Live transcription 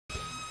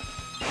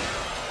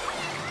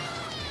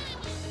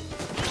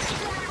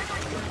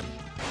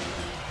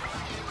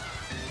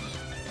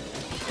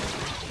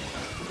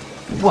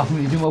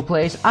Welcome to Dumo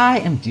Plays. I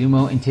am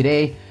Dumo, and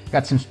today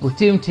got some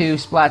Splatoon 2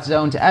 Splat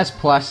Zones S+.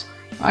 I'm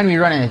going to be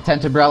running a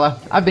Tenta Brella.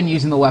 I've been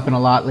using the weapon a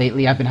lot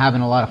lately. I've been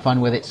having a lot of fun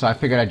with it, so I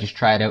figured I'd just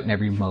try it out in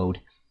every mode.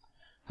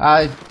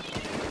 I've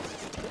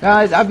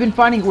been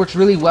finding it works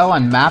really well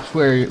on maps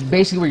where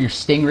basically where your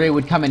Stingray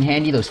would come in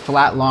handy, those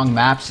flat long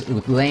maps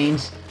with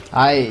lanes.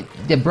 The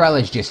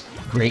Brella is just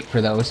great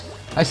for those.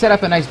 I set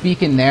up a nice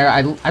beacon there.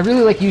 I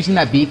really like using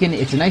that beacon.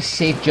 It's a nice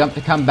safe jump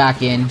to come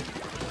back in.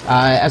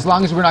 As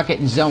long as we're not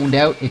getting zoned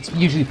out, it's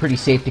usually pretty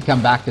safe to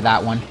come back to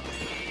that one.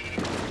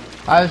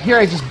 Here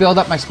I just build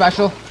up my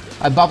special.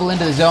 I bubble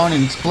into the zone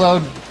and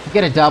explode,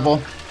 get a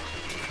double,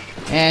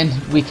 and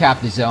we cap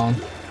the zone.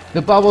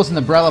 The bubbles and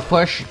the Brella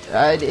push,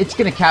 it's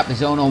going to cap the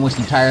zone almost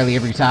entirely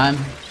every time.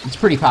 It's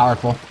pretty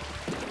powerful.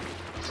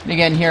 And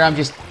again, here I'm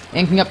just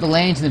inking up the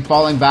lanes and then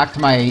falling back to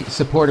my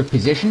supportive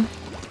position.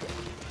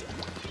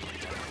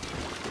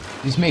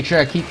 Just make sure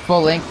I keep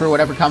full ink for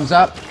whatever comes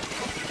up.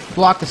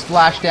 Block the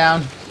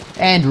splashdown,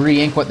 and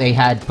re-ink what they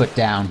had put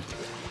down.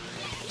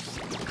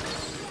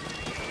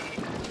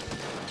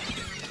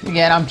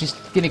 Again, I'm just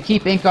going to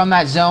keep ink on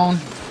that zone.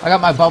 I got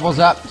my bubbles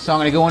up, so I'm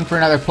going to go in for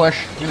another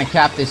push. I'm going to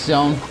cap this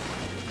zone.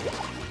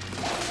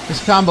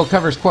 This combo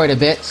covers quite a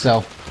bit,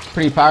 so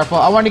pretty powerful.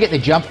 I wanted to get the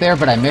jump there,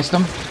 but I missed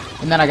them.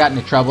 And then I got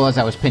into trouble as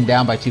I was pinned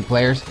down by two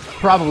players.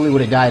 Probably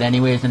would have died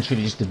anyways, and should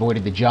have just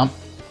avoided the jump.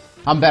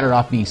 I'm better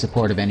off being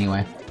supportive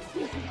anyway.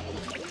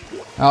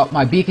 Oh,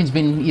 my beacon's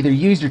been either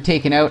used or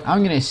taken out. I'm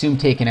going to assume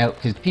taken out,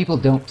 because people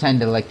don't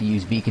tend to like to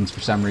use beacons for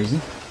some reason.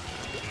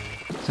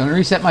 So I'm going to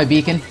reset my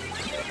beacon.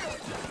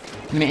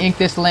 I'm going to ink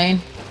this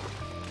lane.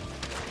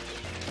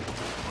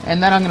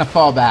 And then I'm going to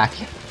fall back.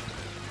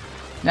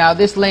 Now,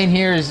 this lane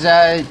here is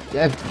a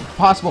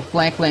possible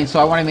flank lane,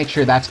 so I want to make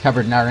sure that's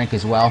covered in our ink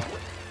as well.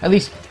 At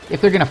least, if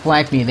they're going to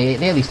flank me, they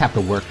at least have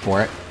to work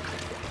for it.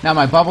 Now,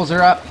 my bubbles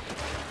are up.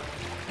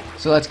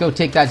 So let's go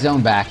take that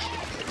zone back.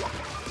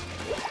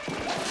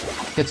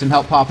 Get some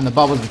help popping the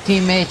bubbles with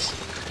teammates.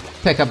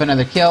 Pick up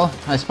another kill.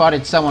 I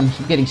spotted someone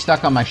getting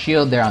stuck on my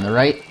shield there on the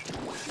right.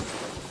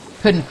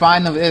 Couldn't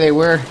find them. There they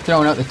were,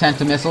 throwing out the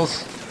Tenta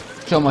missiles,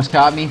 which almost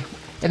caught me.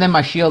 And then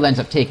my shield ends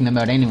up taking them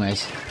out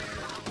anyways.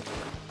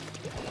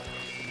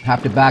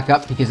 Have to back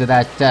up because of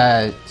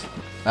that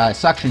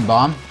suction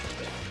bomb.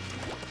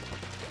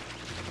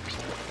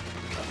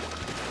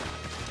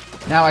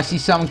 Now I see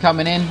someone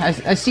coming in.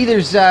 I see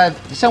there's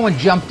someone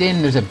jumped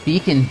in. There's a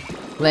beacon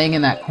laying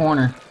in that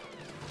corner.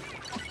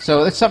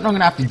 So that's something I'm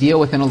going to have to deal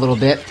with in a little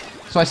bit.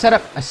 So I set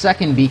up a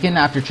second beacon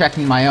after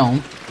checking my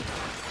own.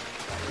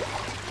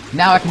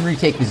 Now I can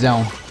retake the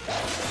zone.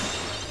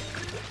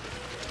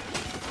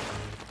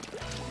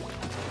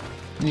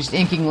 I'm just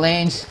inking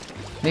lanes.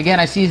 And again,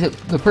 I see that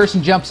the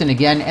person jumps in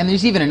again, and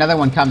there's even another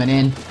one coming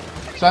in.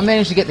 So I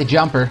managed to get the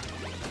jumper.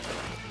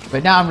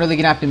 But now I'm really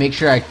going to have to make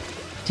sure I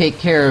take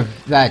care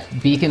of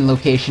that beacon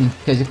location,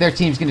 because if their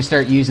team's going to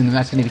start using them,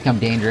 that's going to become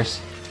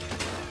dangerous.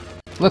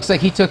 Looks like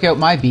he took out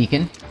my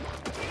beacon.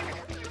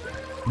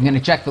 I'm going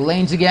to check the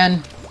lanes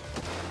again,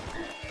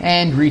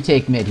 and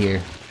retake mid here.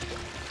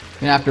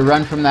 Going to have to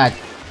run from that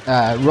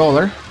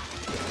roller.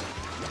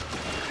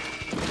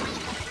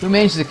 Who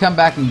manages to come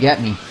back and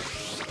get me?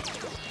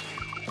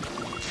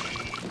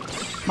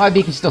 My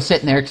beacon's still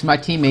sitting there because my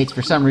teammates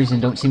for some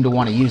reason don't seem to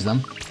want to use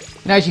them.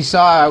 And as you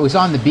saw, I was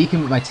on the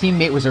beacon, but my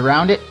teammate was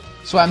around it.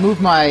 So I moved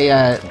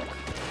my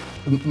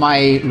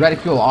my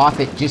reticule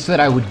off it just so that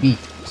I would be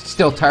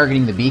still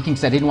targeting the beacon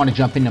because I didn't want to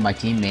jump into my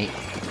teammate.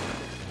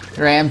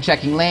 Here I am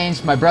checking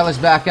lanes. My Brella's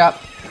back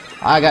up.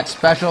 I got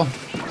special.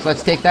 So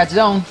let's take that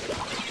zone.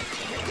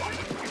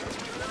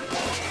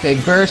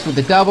 Big burst with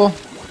the double.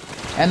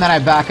 And then I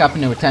back up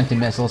into attempted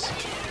missiles.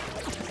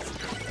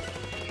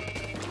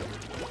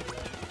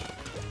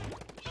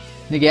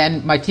 And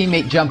again, my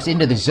teammate jumps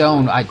into the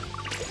zone.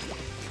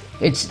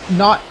 It's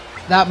not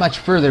that much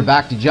further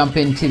back to jump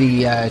into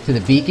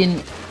the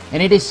beacon.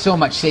 And it is so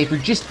much safer.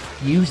 Just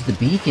use the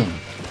beacon.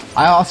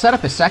 I'll set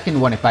up a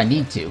second one if I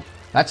need to.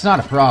 That's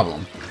not a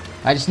problem.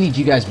 I just need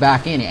you guys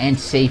back in and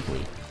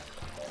safely.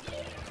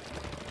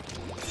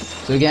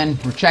 So again,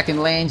 we're checking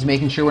lanes,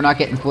 making sure we're not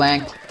getting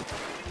flanked.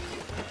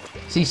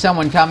 See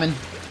someone coming.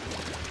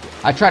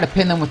 I try to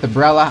pin them with the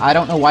Brella. I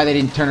don't know why they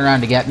didn't turn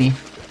around to get me.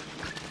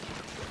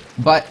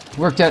 But,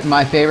 worked out in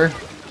my favor.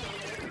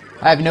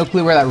 I have no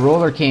clue where that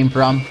roller came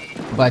from,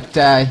 but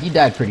he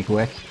died pretty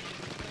quick.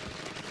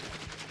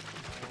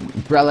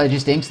 Brella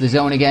just inks the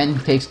zone again,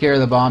 takes care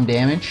of the bomb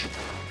damage.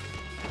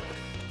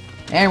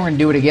 And we're going to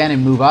do it again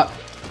and move up.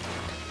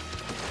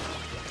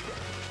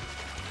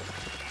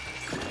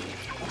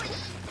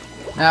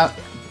 Now,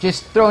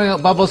 just throwing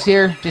out bubbles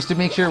here, just to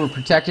make sure we're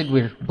protected.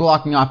 We're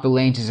blocking off the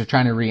lanes as they're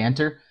trying to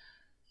re-enter.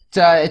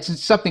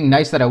 It's something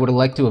nice that I would have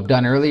liked to have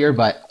done earlier,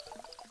 but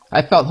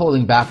I felt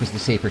holding back was the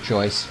safer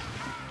choice.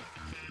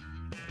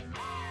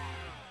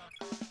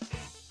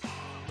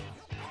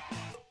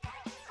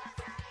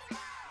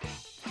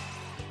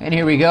 And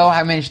here we go.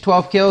 I managed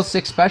 12 kills,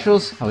 6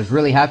 specials. I was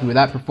really happy with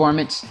that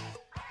performance.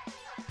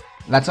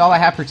 That's all I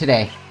have for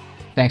today.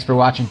 Thanks for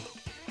watching.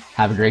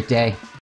 Have a great day.